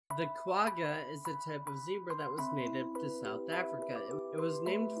The quagga is a type of zebra that was native to South Africa. It was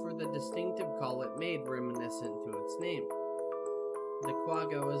named for the distinctive call it made, reminiscent to its name. The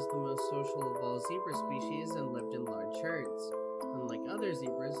quagga was the most social of all zebra species and lived in large herds. Unlike other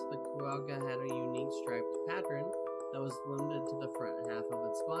zebras, the quagga had a unique striped pattern that was limited to the front half of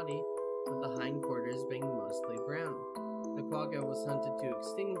its body, with the hindquarters being mostly brown. The quagga was hunted to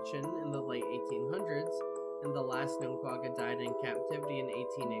extinction in the late 1800s, and the last known quagga died in captivity in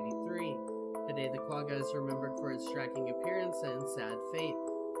 1883. Today, the quagga is remembered for its striking appearance and sad fate.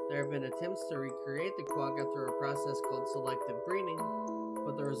 There have been attempts to recreate the quagga through a process called selective breeding,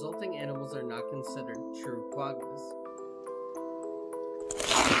 but the resulting animals are not considered true quaggas.